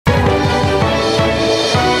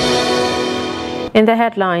In the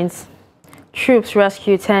headlines, troops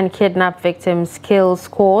rescue 10 kidnapped victims, kill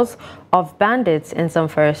scores of bandits in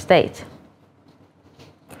Zamfara State.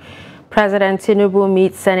 President Tinubu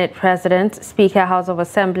meets Senate President, Speaker House of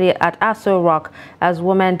Assembly at Aso Rock as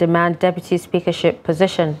women demand deputy speakership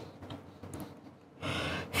position.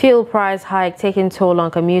 Fuel price hike taking toll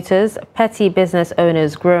on commuters, petty business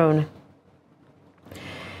owners groan.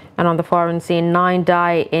 And on the foreign scene, 9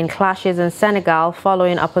 die in clashes in Senegal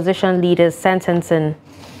following opposition leaders' sentencing.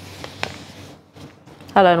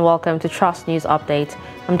 Hello and welcome to Trust News Update.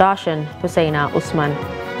 I'm Darshan Hussaina Usman.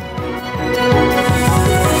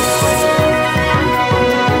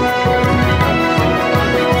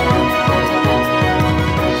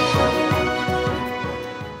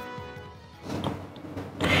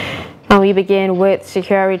 And we begin with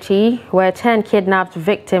security, where 10 kidnapped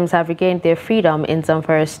victims have regained their freedom in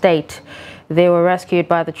Zamfara State. They were rescued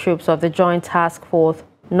by the troops of the Joint Task Force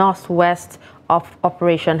Northwest of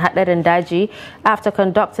Operation Hatlet Daji after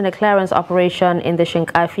conducting a clearance operation in the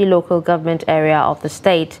Shinkafi local government area of the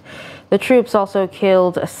state. The troops also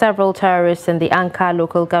killed several terrorists in the Anka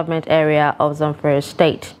local government area of Zamfara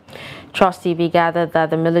State. Trust TV gathered that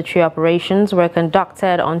the military operations were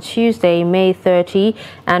conducted on Tuesday, May 30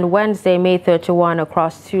 and Wednesday, May 31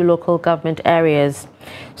 across 2 local government areas.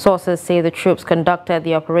 Sources say the troops conducted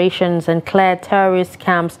the operations and cleared terrorist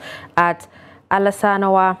camps at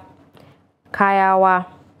Alasanawa, Kayawa,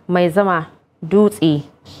 Maizama, Dutsi,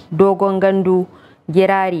 Dogongandu,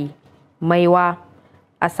 Girari, Maiwa,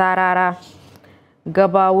 Asarara,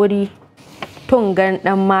 Gabawuri, Tungan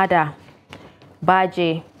Namada,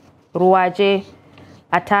 Baje, Ruwaje,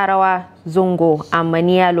 Atarawa, Zungo, and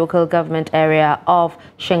Mania local government area of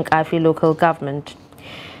Shinkafi local government.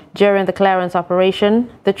 During the clearance operation,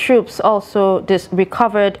 the troops also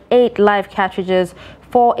recovered 8 live cartridges,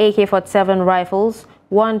 4 AK-47 rifles,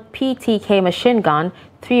 1 PTK machine gun,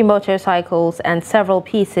 3 motorcycles, and several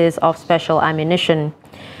pieces of special ammunition.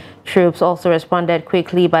 Troops also responded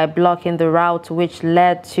quickly by blocking the route which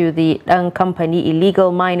led to the Company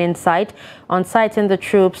illegal mining site. On sighting the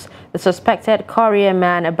troops, the suspected courier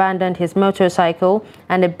man abandoned his motorcycle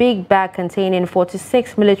and a big bag containing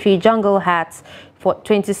 46 military jungle hats,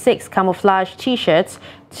 26 camouflage t-shirts,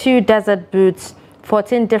 2 desert boots,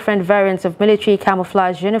 14 different variants of military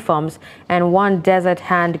camouflage uniforms, and 1 desert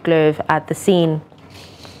hand glove at the scene.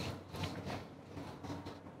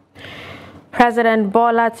 President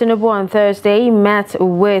Bola Tinubu on Thursday met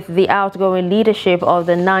with the outgoing leadership of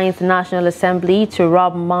the 9th National Assembly to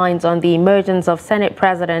rub minds on the emergence of Senate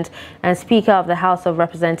President and Speaker of the House of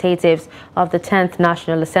Representatives of the 10th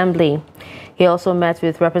National Assembly. He also met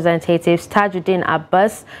with Representatives Tajuddin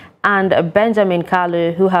Abbas and Benjamin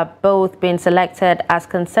Kalu, who have both been selected as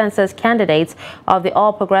consensus candidates of the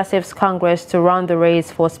All Progressives Congress to run the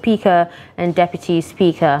race for Speaker and Deputy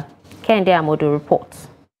Speaker. Kende Amodu reports.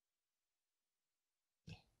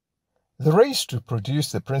 The race to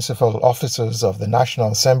produce the principal officers of the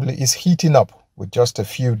National Assembly is heating up with just a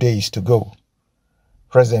few days to go.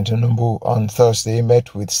 President Tinubu on Thursday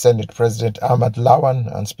met with Senate President Ahmad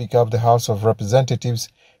Lawan and Speaker of the House of Representatives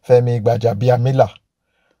Femi Gbajabiamila.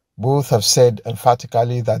 Both have said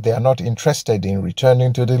emphatically that they are not interested in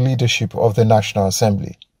returning to the leadership of the National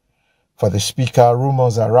Assembly. For the Speaker,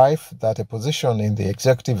 rumors are rife that a position in the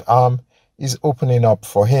executive arm is opening up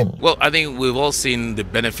for him. Well, I think we've all seen the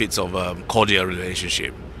benefits of a cordial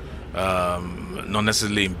relationship. Not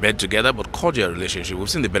necessarily in bed together, but cordial relationship. We've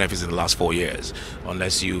seen the benefits in the last 4 years,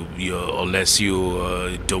 unless you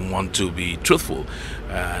don't want to be truthful.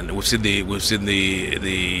 And we've seen the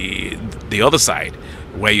other side,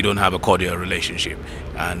 where you don't have a cordial relationship,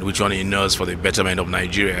 and which one inures for the betterment of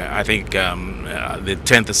Nigeria. I think the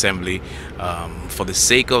 10th Assembly, for the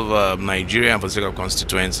sake of Nigeria and for the sake of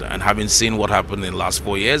constituents, and having seen what happened in the last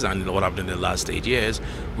 4 years and what happened in the last 8 years,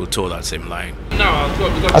 will toe that same line.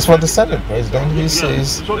 As for the Senate President, he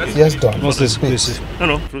says he has done his bit.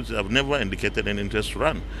 No, I've never indicated an interest to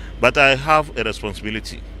run, but I have a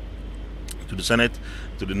responsibility to the Senate,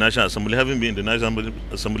 to the National Assembly, having been in the National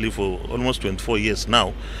Assembly for almost 24 years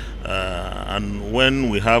now. And when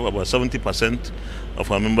we have about 70%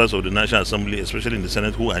 of our members of the National Assembly, especially in the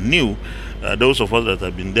Senate, who are new, those of us that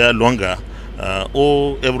have been there longer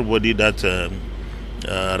owe everybody that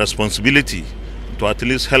responsibility to at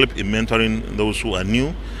least help in mentoring those who are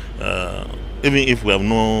new, even if we have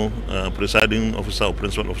no presiding officer or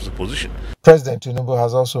principal officer position. President Tinubu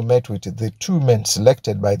has also met with the 2 men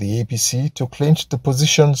selected by the APC to clinch the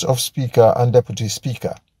positions of Speaker and Deputy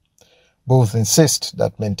Speaker. Both insist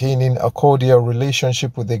that maintaining a cordial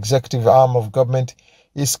relationship with the executive arm of government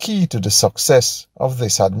is key to the success of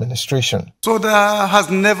this administration. So there has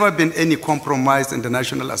never been any compromise in the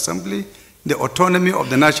National Assembly. The autonomy of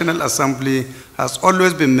the National Assembly has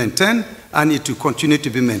always been maintained, and it will continue to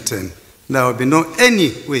be maintained. There will be no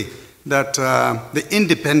any way that the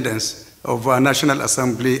independence of our National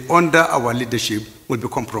Assembly under our leadership will be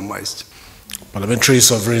compromised. Parliamentary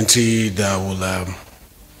sovereignty that will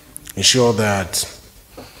ensure that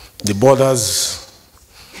the borders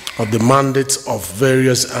of the mandates of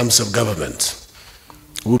various arms of government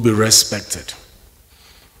will be respected,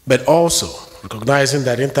 but also recognizing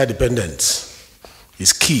that interdependence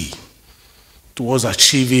is key towards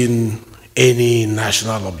achieving any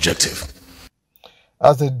national objective.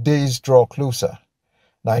 As the days draw closer,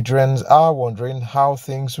 Nigerians are wondering how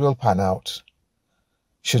things will pan out.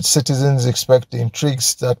 Should citizens expect the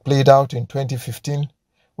intrigues that played out in 2015,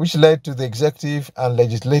 which led to the executive and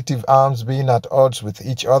legislative arms being at odds with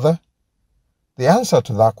each other? The answer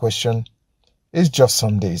to that question is just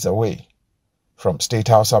some days away. From State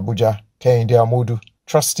House Abuja, Kehinde Amodu,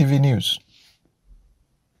 Trust TV News.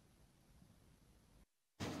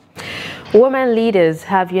 Women leaders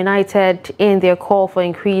have united in their call for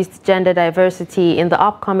increased gender diversity in the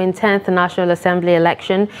upcoming 10th National Assembly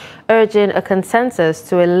election, urging a consensus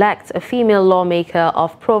to elect a female lawmaker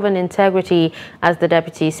of proven integrity as the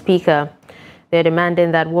Deputy Speaker. They're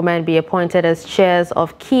demanding that women be appointed as chairs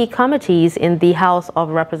of key committees in the House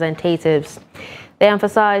of Representatives. They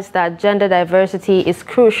emphasize that gender diversity is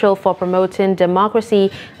crucial for promoting democracy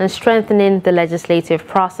and strengthening the legislative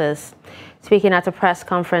process. Speaking at a press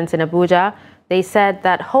conference in Abuja, they said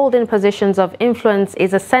that holding positions of influence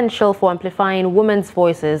is essential for amplifying women's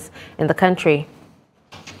voices in the country.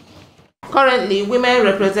 Currently, women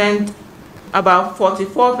represent about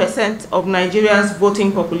 44% of Nigeria's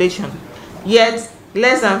voting population, yet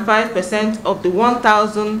less than 5% of the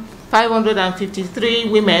 1,553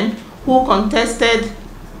 women who contested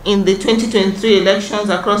in the 2023 elections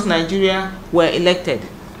across Nigeria were elected.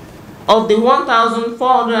 Of the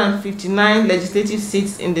 1,459 legislative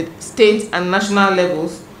seats in the state and national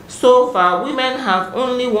levels, so far women have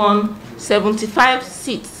only won 75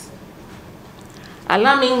 seats.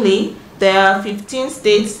 Alarmingly, there are 15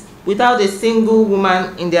 states without a single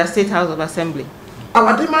woman in their State House of Assembly.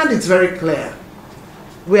 Our demand is very clear.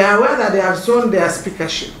 We are aware that they have zoned their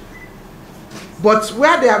speakership. But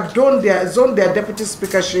where they have zoned their deputy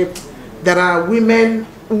speakership, there are women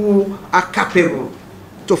who are capable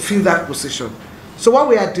to fill that position. So what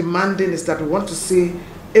we are demanding is that we want to see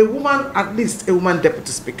a woman, at least a woman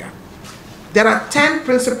deputy speaker. There are 10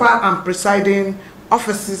 principal and presiding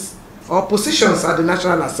offices or positions at the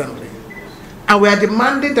National Assembly. And we are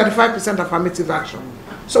demanding 35% affirmative action.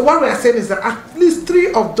 So what we are saying is that at least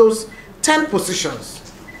 3 of those 10 positions,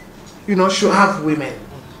 should have women.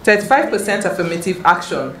 35% affirmative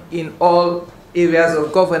action in all areas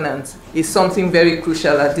of governance is something very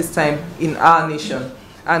crucial at this time in our nation.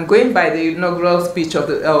 And going by the inaugural speech of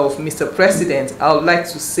Mr. President, I would like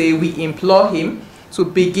to say we implore him to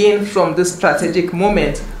begin from this strategic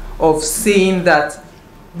moment of seeing that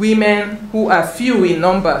women who are few in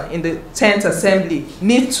number in the 10th Assembly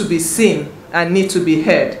need to be seen and need to be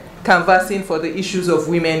heard, canvassing for the issues of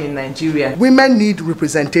women in Nigeria. Women need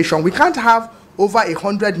representation. We can't have over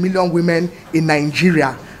 100 million women in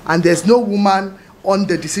Nigeria, and there's no woman on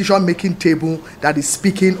the decision-making table that is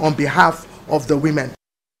speaking on behalf of the women.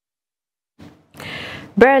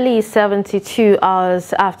 Barely 72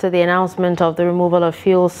 hours after the announcement of the removal of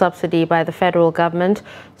fuel subsidy by the federal government,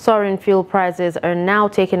 soaring fuel prices are now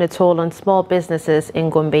taking a toll on small businesses in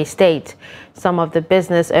Gombe State. Some of the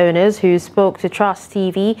business owners who spoke to Trust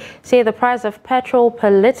TV say the price of petrol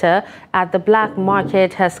per litre at the black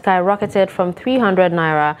market has skyrocketed from 300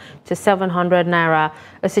 naira to 700 naira,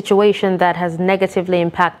 a situation that has negatively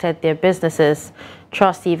impacted their businesses.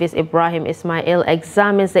 Trust TV's Ibrahim Ismail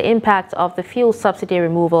examines the impact of the fuel subsidy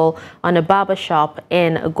removal on a barber shop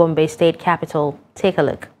in Gombe State capital. Take a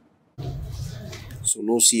look.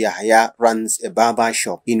 Sunusi Yahya runs a barber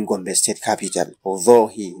shop in Gombe State capital. Although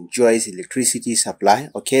he enjoys electricity supply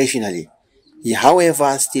occasionally, he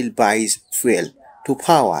however still buys fuel to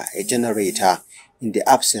power a generator in the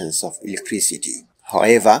absence of electricity.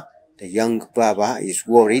 However, the young barber is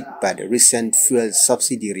worried by the recent fuel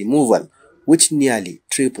subsidy removal, which nearly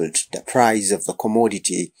tripled the price of the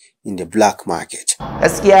commodity in the black market.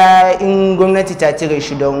 Gaskiya in gwamnati ta cire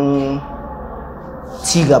shi don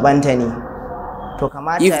ci gabanta ne.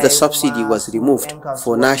 If the subsidy was removed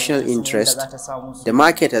for national interest, the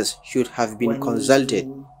marketers should have been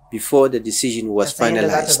consulted before the decision was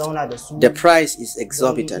finalized. The price is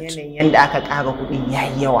exorbitant.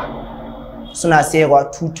 Suna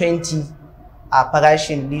sayarwa 220 a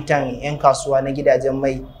farashin litan 'yan kasuwa na gidajen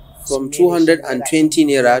mai. From 220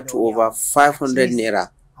 naira to over 500 naira,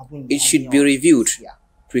 it should be reviewed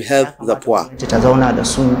to help the poor. Ta zauna da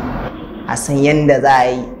su a san yanda za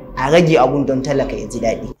a yi a rage abun don talaka ya ji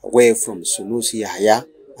daɗi. Away from Sunusi Yahaya,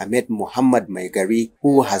 I met Muhammad Maigari,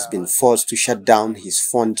 who has been forced to shut down his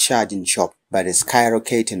phone charging shop by the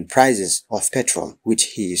skyrocketing prices of petrol, which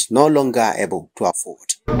he is no longer able to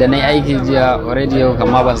afford. I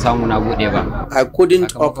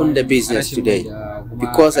couldn't open the business today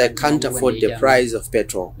because I can't afford the price of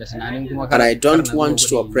petrol, and I don't want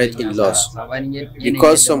to operate in loss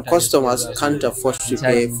because some customers can't afford to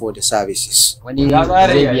pay for the services.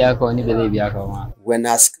 When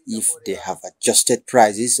asked if they have adjusted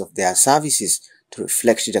prices of their services to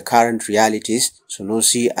reflect the current realities,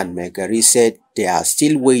 Sunusi and Maigari said they are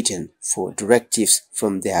still waiting for directives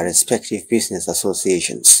from their respective business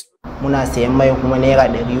associations.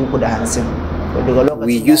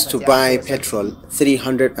 We used to buy petrol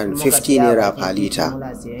 350 naira per litre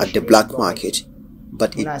at the black market,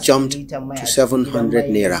 but it jumped to 700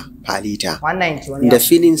 naira per litre. In the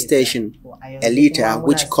filling station, a litre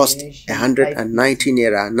which cost 190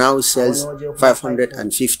 naira now sells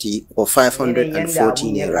 550 or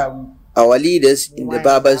 540 naira. Our leaders in the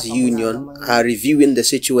Barbers Union are reviewing the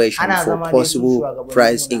situation for possible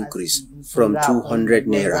price increase from 200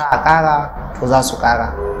 naira.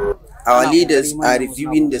 Our leaders are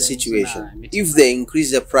reviewing the situation. If they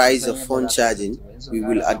increase the price of phone charging, we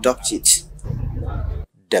will adopt it.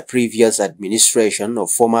 The previous administration of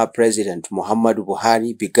former President Muhammadu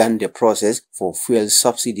Buhari began the process for fuel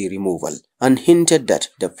subsidy removal and hinted that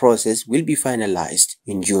the process will be finalized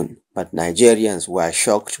in June. But Nigerians were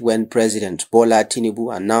shocked when President Bola Tinubu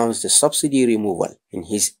announced the subsidy removal in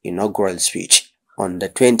his inaugural speech on the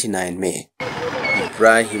 29th May.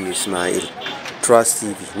 Ibrahim Ismail, Trust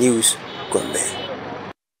TV News, Gombe.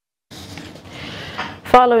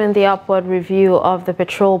 Following the upward review of the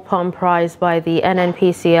petrol pump price by the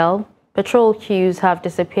NNPCL, petrol queues have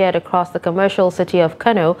disappeared across the commercial city of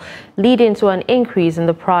Kano, leading to an increase in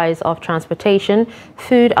the price of transportation,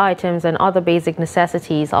 food items and other basic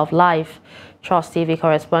necessities of life. Trust TV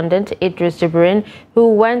correspondent Idris Jibrin,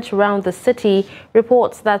 who went around the city,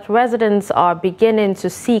 reports that residents are beginning to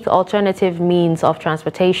seek alternative means of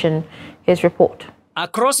transportation. His report.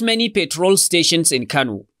 Across many petrol stations in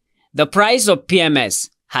Kano, the price of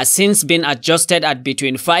PMS has since been adjusted at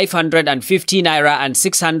between 550 naira and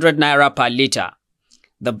 600 naira per litre.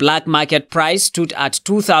 The black market price stood at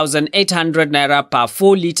 2,800 naira per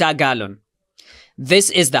 4-litre gallon.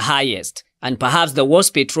 This is the highest and perhaps the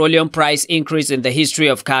worst petroleum price increase in the history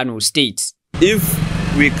of Kano State. If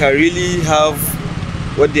we can really have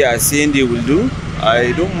what they are saying they will do,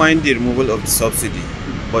 I don't mind the removal of the subsidy.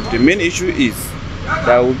 But the main issue is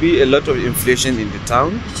there will be a lot of inflation in the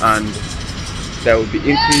town and there will be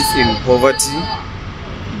increase in poverty.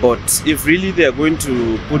 But if really they are going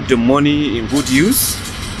to put the money in good use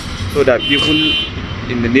so that people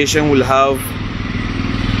in the nation will have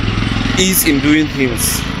ease in doing things,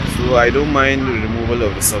 so I don't mind the removal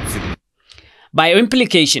of the subsidy. By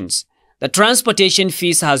implications, the transportation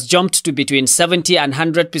fees has jumped to between 70 and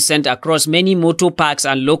 100% across many motor parks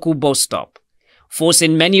and local bus stops,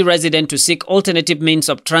 forcing many residents to seek alternative means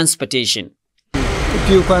of transportation. If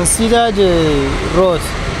you consider the road,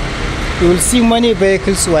 you will see many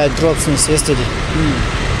vehicles were dropped since yesterday.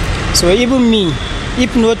 So even me,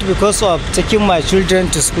 if not because of taking my children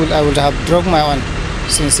to school, I would have dropped my own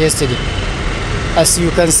since yesterday. As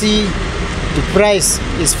you can see, the price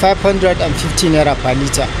is 550 naira per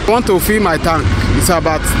litre. I want to fill my tank. It's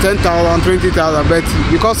about 10,000, 20,000,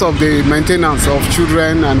 but because of the maintenance of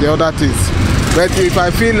children and the other things. But if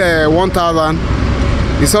I feel 1,000,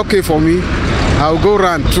 it's okay for me. I'll go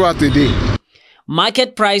run throughout the day.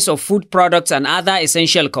 Market price of food products and other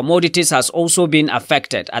essential commodities has also been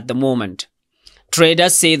affected at the moment.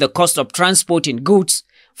 Traders say the cost of transporting goods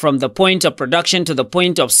from the point of production to the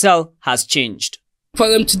point of sale has changed. For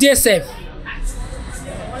them today, save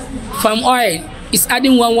palm oil is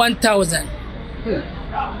adding 1,000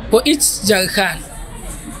 for each jerrycan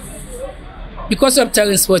because of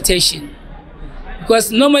transportation.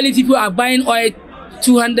 Because normally people are buying oil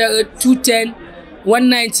 200, 210,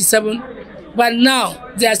 197, but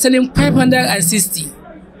now they are selling 560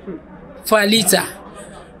 for a litre,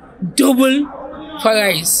 double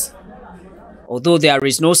price. Although there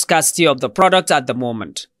is no scarcity of the product at the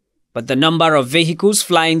moment, but the number of vehicles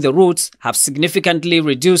flying the routes have significantly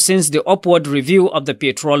reduced since the upward review of the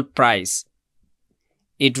petrol price.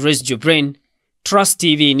 Idris Jibrin, Trust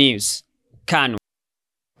TV News, Kano.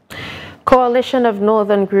 Coalition of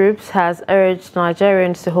Northern Groups has urged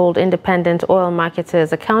Nigerians to hold independent oil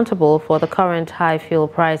marketers accountable for the current high fuel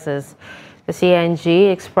prices. The CNG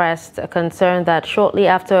expressed a concern that shortly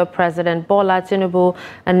after President Bola Tinubu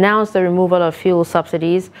announced the removal of fuel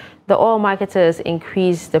subsidies, the oil marketers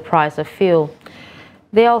increased the price of fuel.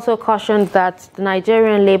 They also cautioned that the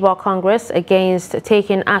Nigerian Labour Congress against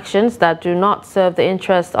taking actions that do not serve the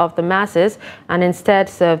interests of the masses and instead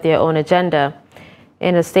serve their own agenda.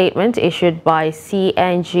 In a statement issued by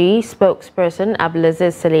CNG spokesperson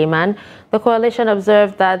Abdulaziz Suleiman, the coalition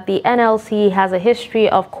observed that the NLC has a history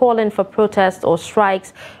of calling for protests or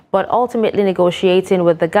strikes, but ultimately negotiating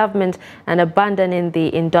with the government and abandoning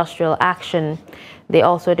the industrial action. They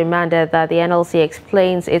also demanded that the NLC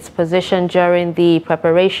explains its position during the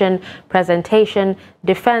preparation, presentation,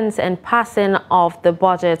 defense and passing of the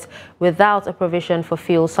budget without a provision for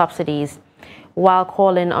fuel subsidies, while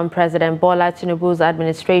calling on President Bola Tinubu's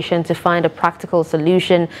administration to find a practical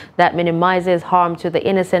solution that minimizes harm to the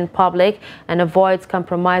innocent public and avoids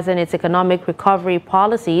compromising its economic recovery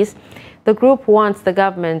policies. The group wants the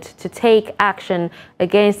government to take action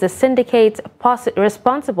against the syndicate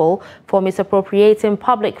responsible for misappropriating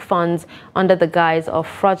public funds under the guise of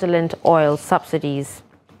fraudulent oil subsidies.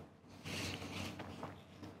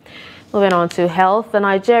 Moving on to health, the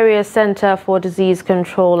Nigeria Center for Disease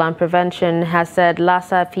Control and Prevention has said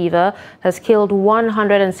Lassa fever has killed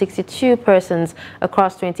 162 persons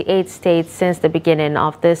across 28 states since the beginning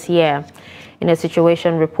of this year. In a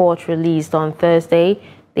situation report released on Thursday,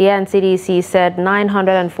 the NCDC said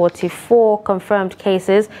 944 confirmed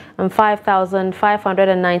cases and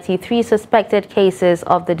 5,593 suspected cases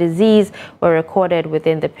of the disease were recorded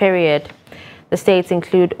within the period. The states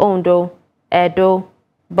include Ondo, Edo,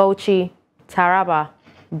 Bauchi, Taraba,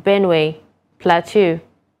 Benue, Plateau,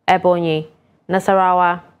 Ebonyi,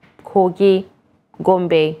 Nasarawa, Kogi,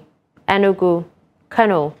 Gombe, Enugu,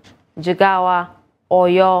 Kano, Jigawa,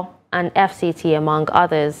 Oyo, and FCT, among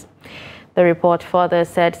others. The report further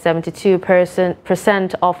said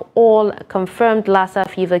 72% of all confirmed Lassa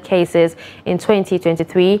fever cases in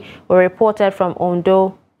 2023 were reported from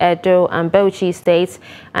Ondo, Edo and Bauchi states,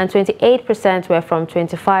 and 28% were from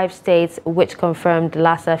 25 states which confirmed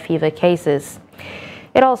Lassa fever cases.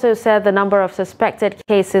 It also said the number of suspected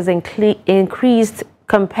cases increased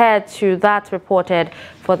compared to that reported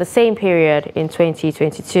for the same period in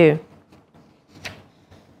 2022.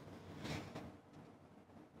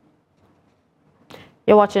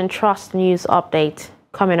 You're watching Trust News Update.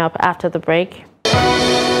 Coming up after the break,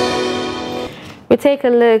 we take a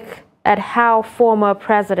look at how former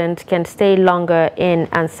president can stay longer in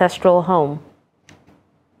ancestral home.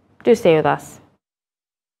 Do stay with us.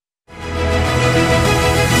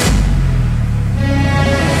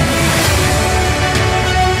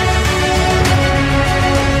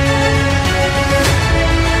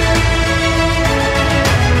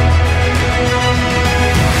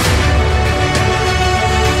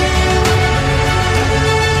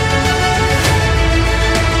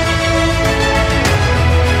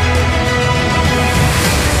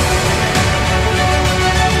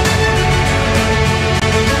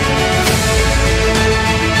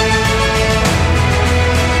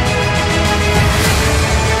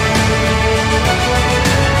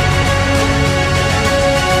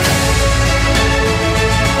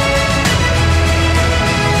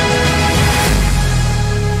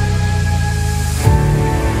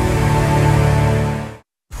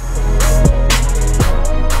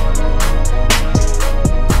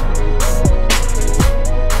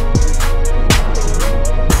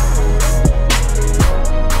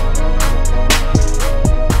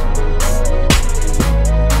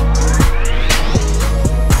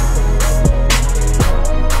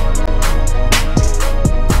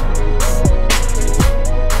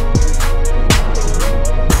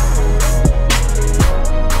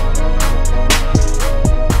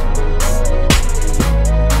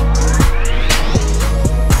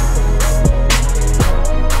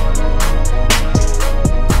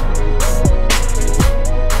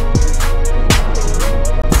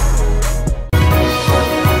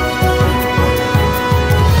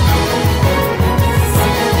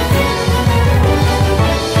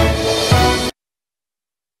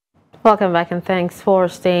 Welcome back and thanks for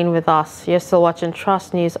staying with us. You're still watching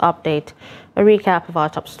Trust News Update, a recap of our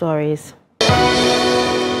top stories.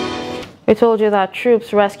 We told you that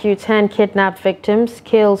troops rescue 10 kidnapped victims,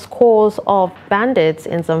 kills scores of bandits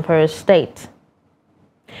in Zamfara state.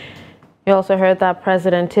 You also heard that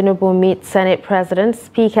President Tinubu meets Senate President,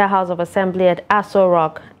 Speaker House of Assembly at Aso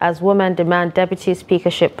Rock as women demand deputy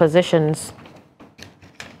speakership positions.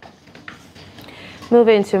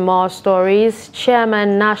 Moving to more stories,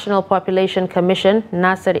 Chairman National Population Commission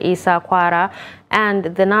Nasir Isa Kwara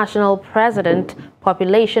and the National President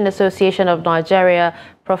Population Association of Nigeria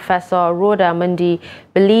Professor Rhoda Mundi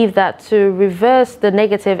believe that to reverse the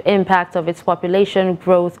negative impact of its population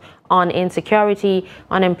growth on insecurity,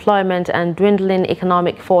 unemployment and dwindling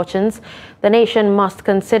economic fortunes, the nation must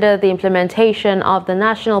consider the implementation of the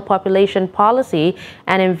National Population Policy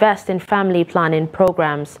and invest in family planning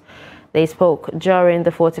programs. They spoke during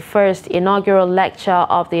the 41st inaugural lecture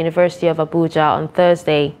of the University of Abuja on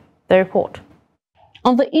Thursday. The report.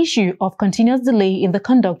 On the issue of continuous delay in the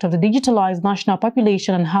conduct of the digitalized national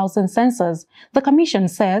population and housing census, the Commission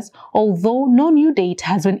says, although no new date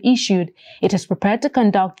has been issued, it is prepared to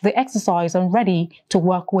conduct the exercise and ready to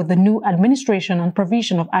work with the new administration on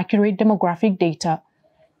provision of accurate demographic data.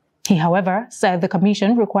 He, however, said the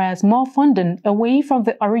Commission requires more funding away from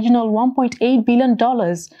the original $1.8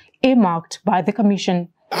 billion earmarked by the Commission.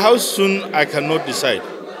 How soon, I cannot decide.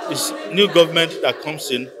 This new government that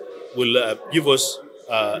comes in will give us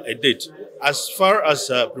a date. As far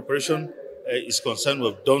as preparation is concerned,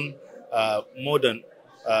 we've done more than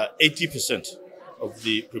 80% of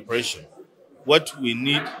the preparation. What we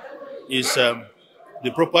need is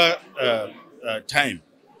the proper time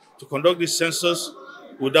to conduct this census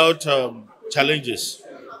without challenges.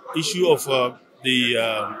 Issue of the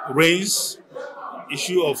rains,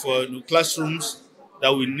 issue of classrooms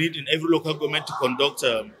that we need in every local government to conduct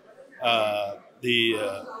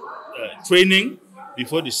the training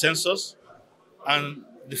before the census, and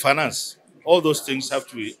the finance. All those things have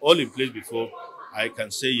to be all in place before I can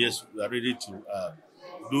say yes, we are ready to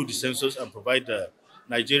do the census and provide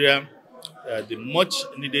Nigeria the much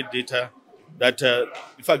needed data that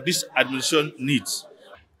in fact this administration needs.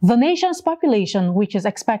 The nation's population, which is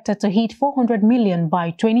expected to hit 400 million by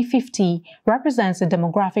 2050, represents a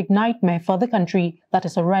demographic nightmare for the country that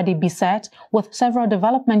is already beset with several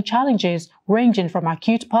development challenges ranging from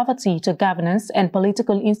acute poverty to governance and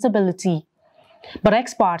political instability. But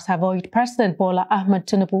experts have urged President Bola Ahmed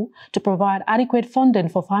Tinubu to provide adequate funding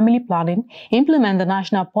for family planning, implement the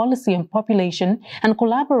national policy on population, and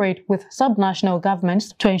collaborate with subnational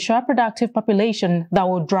governments to ensure productive population that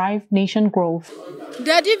will drive nation growth.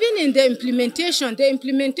 That even in the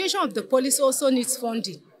implementation of the policy also needs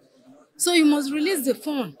funding. So you must release the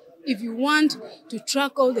fund if you want to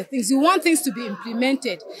track all the things. You want things to be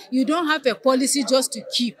implemented. You don't have a policy just to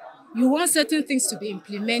keep. You want certain things to be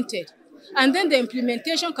implemented. And then the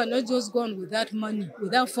implementation cannot just go on without money,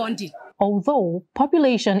 without funding. Although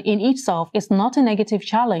population in itself is not a negative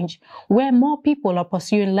challenge, where more people are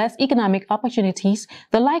pursuing less economic opportunities,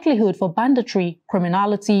 the likelihood for banditry,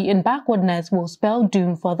 criminality, and backwardness will spell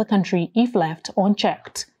doom for the country if left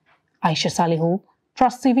unchecked. Aisha Salihu,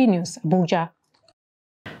 Trust TV News, Abuja.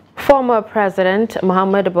 Former President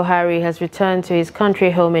Muhammadu Buhari has returned to his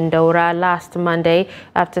country home in Daura last Monday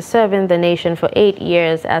after serving the nation for 8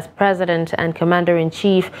 years as President and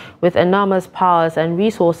Commander-in-Chief with enormous powers and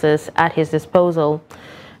resources at his disposal.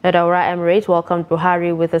 The Daura Emirate welcomed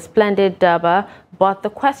Buhari with a splendid durbar, but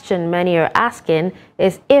the question many are asking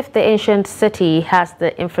is if the ancient city has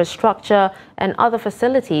the infrastructure and other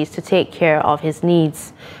facilities to take care of his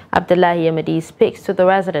needs. Abdullahi Ahmadi speaks to the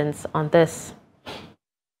residents on this.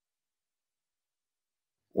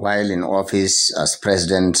 While in office as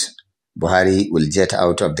president, Buhari will jet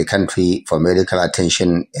out of the country for medical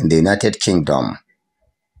attention in the United Kingdom.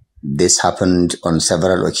 This happened on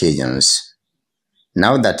several occasions.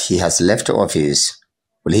 Now that he has left office,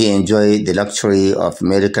 will he enjoy the luxury of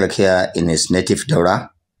medical care in his native Daura?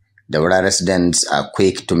 Daura residents are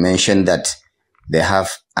quick to mention that they have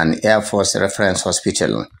an Air Force reference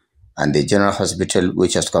hospital and the General Hospital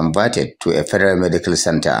which was converted to a federal medical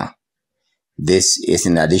center. This is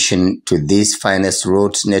in addition to this finest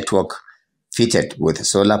roads network fitted with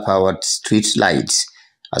solar-powered street lights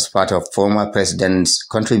as part of former president's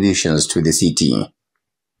contributions to the city.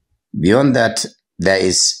 Beyond that, there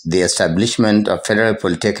is the establishment of Federal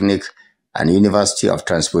Polytechnic and University of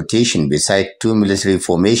Transportation beside 2 military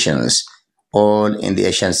formations, all in the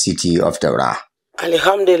ancient city of Daura.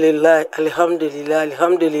 Alhamdulillah, Alhamdulillah,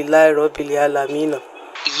 Alhamdulillah, Rabbil Alameen.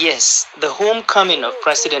 Yes, the homecoming of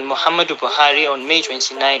President Muhammadu Buhari on May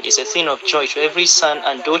 29 is a thing of joy to every son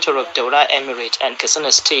and daughter of Daura Emirate and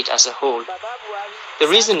Katsina State as a whole. The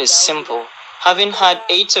reason is simple. Having had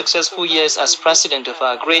 8 successful years as president of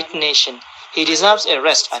our great nation, he deserves a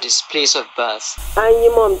rest at his place of birth.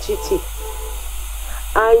 Mom Chiti.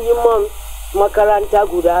 Mom Makaranta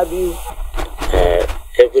Gudabi.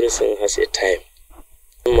 Everything has a time.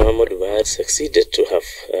 Muhammadu Buhari succeeded to have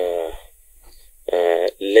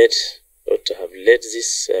led led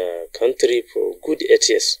this country for good 8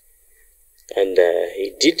 years. And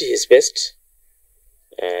he did his best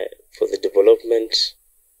for the development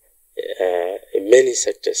in many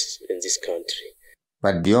sectors in this country.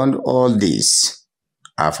 But beyond all this,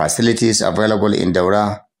 are facilities available in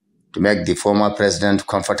Daura to make the former president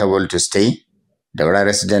comfortable to stay? Daura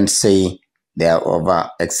residents say they are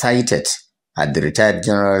overexcited as the retired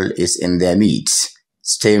general is in their midst,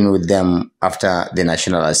 staying with them after the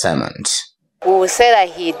national assignment. We will say that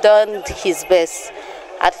he done his best.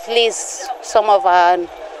 At least some of our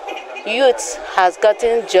youth has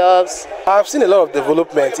gotten jobs. I've seen a lot of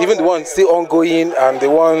development, even the ones still ongoing and the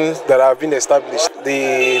ones that have been established.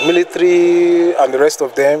 The military and the rest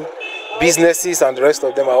of them, businesses and the rest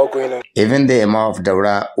of them are all going on. Even the Imam of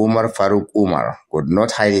Daura, Umar Farooq Umar, could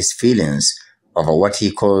not hide his feelings over what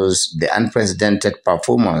he calls the unprecedented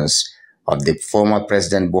performance of the former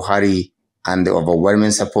President Buhari and the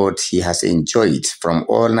overwhelming support he has enjoyed from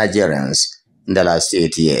all Nigerians in the last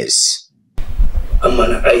 8 years. On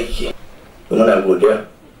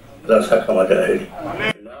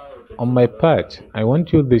my part, I want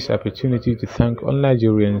to use this opportunity to thank all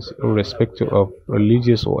Nigerians irrespective of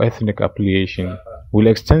religious or ethnic affiliation. We'll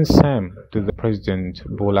extend same to the President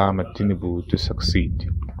Bola Ahmed Tinubu to succeed.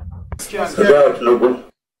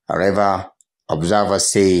 However,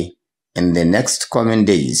 observers say in the next coming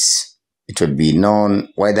days, it will be known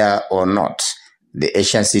whether or not the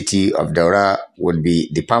Asian city of Daura would be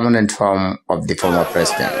the permanent home of the former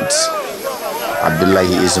president.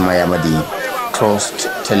 Abdullahi Ismayamadi, Trust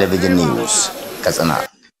Television News, Katsina.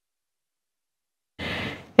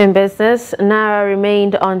 In business, Naira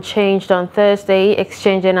remained unchanged on Thursday,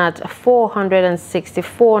 exchanging at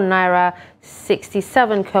 464 Naira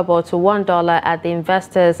 67 kobo to $1 at the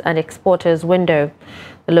investors and exporters window.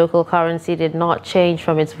 The local currency did not change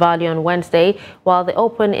from its value on Wednesday, while the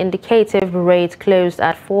open indicative rate closed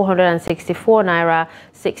at 464 Naira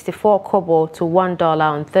 64 kobo to $1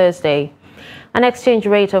 on Thursday. An exchange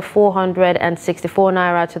rate of 464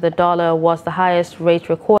 Naira to the dollar was the highest rate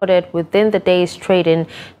recorded within the day's trading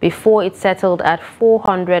before it settled at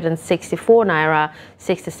 464 Naira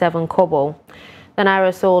 67 kobo. The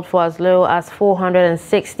Naira sold for as low as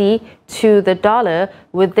 460 to the dollar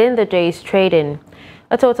within the day's trading.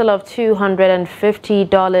 A total of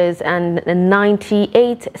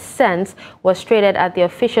 $250.98 was traded at the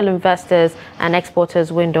official investors and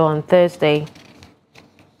exporters window on Thursday.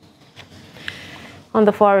 On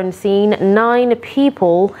the foreign scene, 9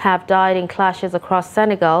 people have died in clashes across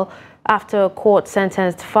Senegal after a court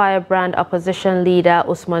sentenced firebrand opposition leader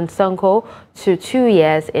Ousmane Sonko to 2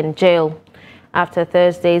 years in jail. After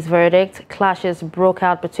Thursday's verdict, clashes broke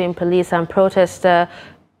out between police and protesters.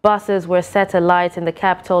 Buses were set alight in the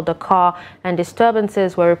capital, Dakar, and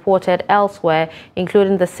disturbances were reported elsewhere,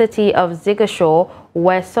 including the city of Ziguinchor,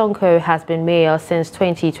 where Sonko has been mayor since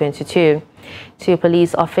 2022. 2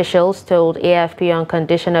 police officials told AFP on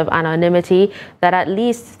condition of anonymity that at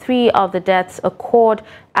least 3 of the deaths occurred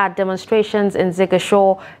at demonstrations in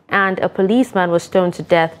Ziguinchor, and a policeman was stoned to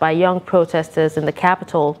death by young protesters in the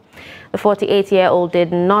capital. The 48-year-old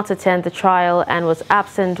did not attend the trial and was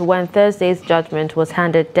absent when Thursday's judgment was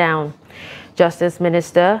handed down. Justice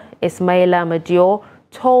Minister Ismaila Madior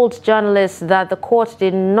told journalists that the court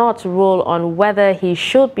did not rule on whether he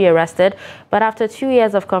should be arrested, but after 2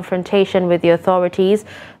 years of confrontation with the authorities,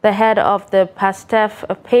 the head of the Pastef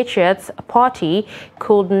Patriots Party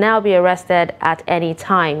could now be arrested at any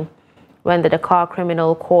time. When the Dakar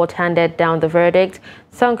Criminal Court handed down the verdict,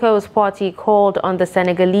 Sonko's party called on the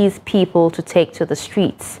Senegalese people to take to the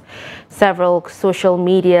streets. Several social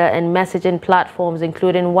media and messaging platforms,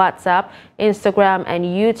 including WhatsApp, Instagram, and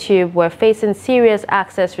YouTube, were facing serious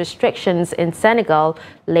access restrictions in Senegal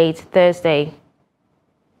late Thursday.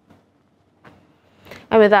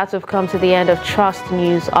 And with that, we've come to the end of Trust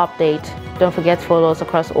News Update. Don't forget to follow us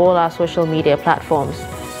across all our social media platforms.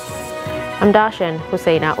 I'm Darshan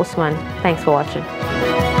Husseina Usman. Thanks for watching.